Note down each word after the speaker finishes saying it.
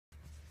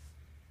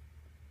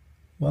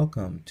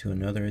Welcome to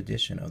another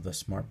edition of the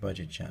Smart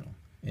Budget channel,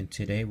 and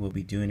today we'll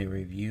be doing a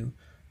review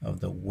of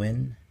the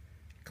Win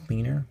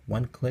Cleaner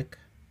One Click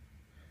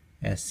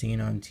as seen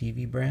on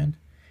TV brand,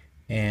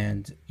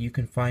 and you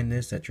can find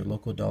this at your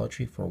local Dollar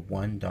Tree for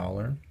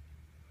 $1.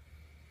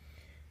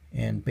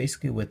 And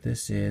basically what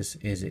this is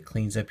it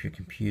cleans up your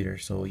computer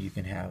so you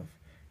can have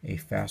a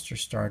faster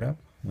startup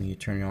when you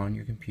turn on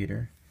your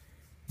computer,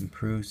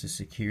 improves the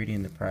security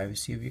and the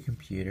privacy of your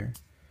computer,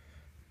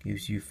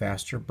 gives you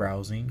faster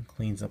browsing,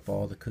 cleans up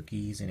all the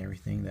cookies and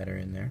everything that are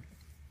in there.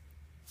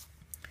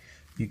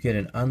 You get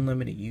an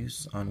unlimited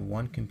use on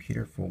one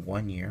computer for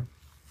 1 year.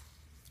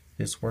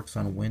 This works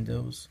on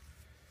Windows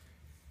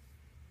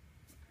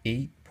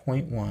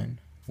 8.1,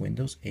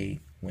 Windows 8,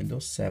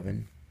 Windows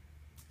 7,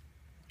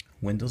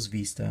 Windows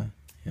Vista,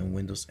 and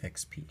Windows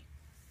XP.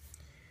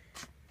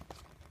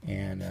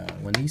 And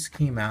when these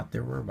came out, they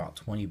were about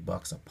 20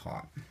 bucks a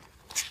pop.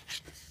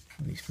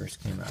 When these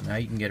first came out. Now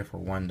you can get it for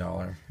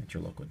 $1 at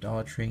your local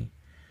Dollar Tree,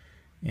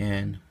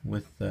 and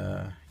with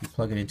you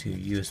plug it into a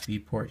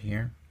USB port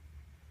here,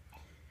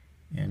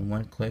 and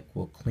one click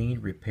will clean,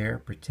 repair,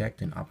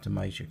 protect, and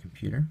optimize your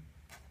computer.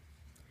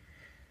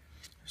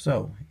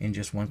 So in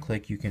just one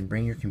click you can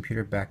bring your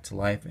computer back to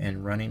life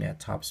and running at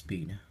top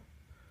speed.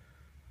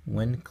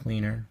 Win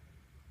Cleaner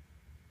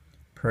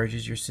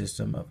purges your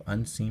system of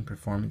unseen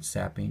performance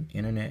sapping,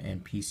 internet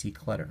and PC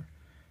clutter,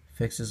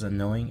 fixes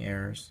annoying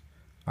errors,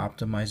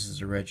 optimizes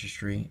the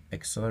registry,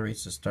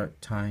 accelerates the startup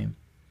time,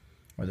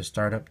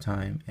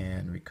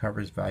 and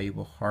recovers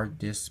valuable hard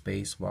disk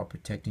space while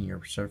protecting your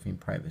surfing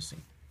privacy.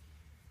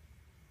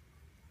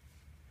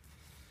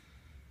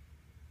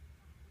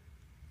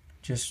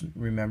 Just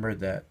remember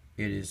that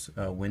it is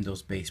a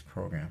Windows-based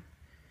program.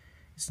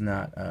 It's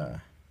not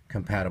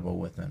compatible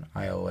with an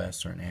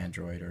iOS or an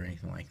Android or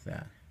anything like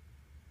that.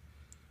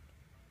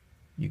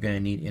 You're going to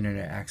need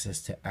internet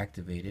access to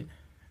activate it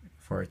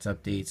for its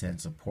updates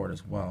and support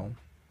as well.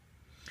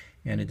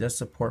 And it does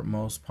support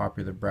most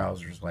popular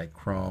browsers like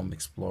Chrome,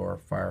 Explorer,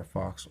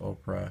 Firefox,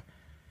 Opera,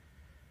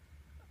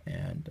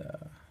 and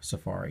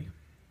Safari.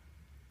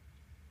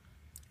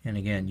 And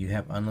again, you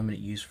have unlimited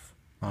use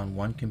on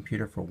one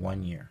computer for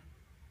 1 year.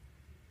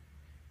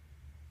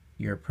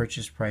 Your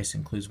purchase price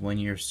includes 1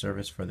 year of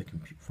service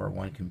for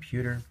one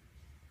computer.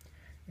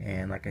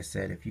 And like I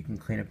said, if you can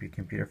clean up your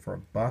computer for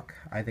 $1,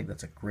 I think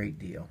that's a great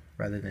deal,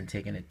 rather than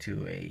taking it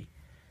to a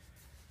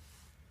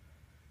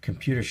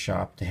computer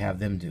shop to have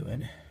them do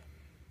it.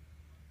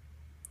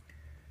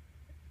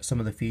 Some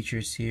of the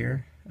features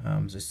here,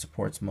 it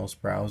supports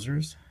most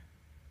browsers.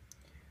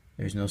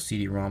 There's no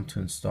CD-ROM to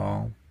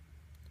install.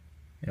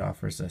 It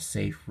offers a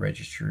safe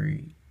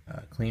registry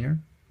cleaner.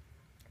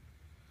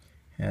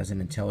 Has an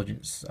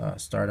intelligent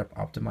startup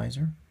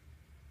optimizer,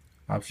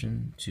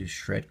 option to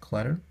shred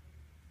clutter,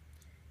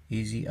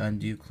 easy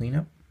undo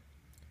cleanup,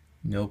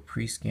 no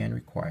pre-scan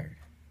required.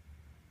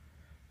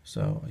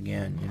 So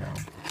again,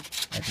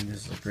 I think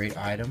this is a great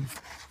item.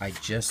 I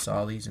just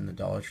saw these in the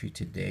Dollar Tree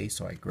today,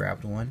 so I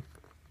grabbed one.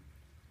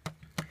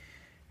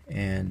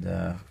 And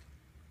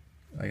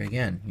like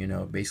again,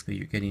 basically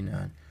you're getting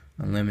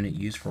unlimited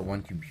use for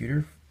one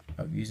computer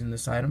of using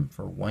this item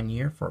for 1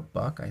 year for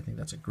 $1. I think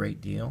that's a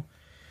great deal.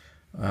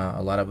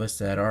 A lot of us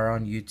that are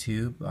on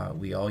YouTube,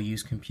 we all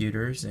use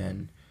computers,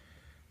 and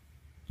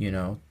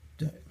to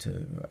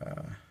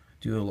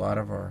do a lot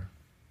of our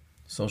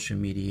social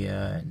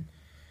media and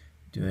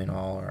doing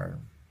all our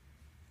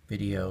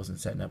videos and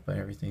setting up and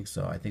everything.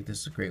 So I think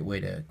this is a great way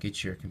to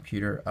get your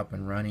computer up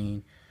and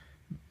running,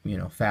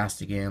 fast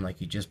again, like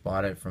you just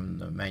bought it from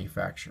the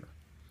manufacturer.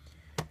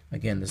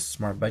 Again, this is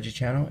Smart Budget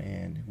channel,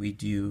 and we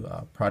do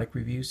product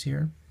reviews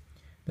here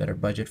that are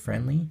budget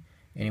friendly,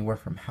 anywhere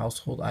from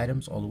household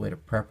items all the way to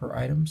prepper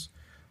items.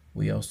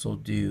 We also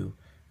do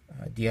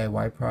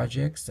DIY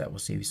projects that will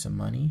save you some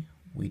money.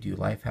 We do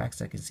life hacks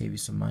that can save you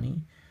some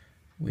money.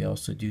 We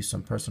also do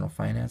some personal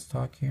finance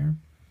talk here.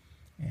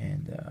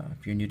 And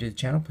if you're new to the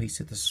channel, please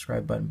hit the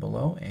subscribe button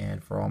below.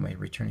 And for all my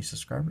returning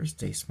subscribers,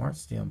 stay smart,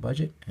 stay on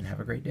budget, and have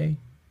a great day.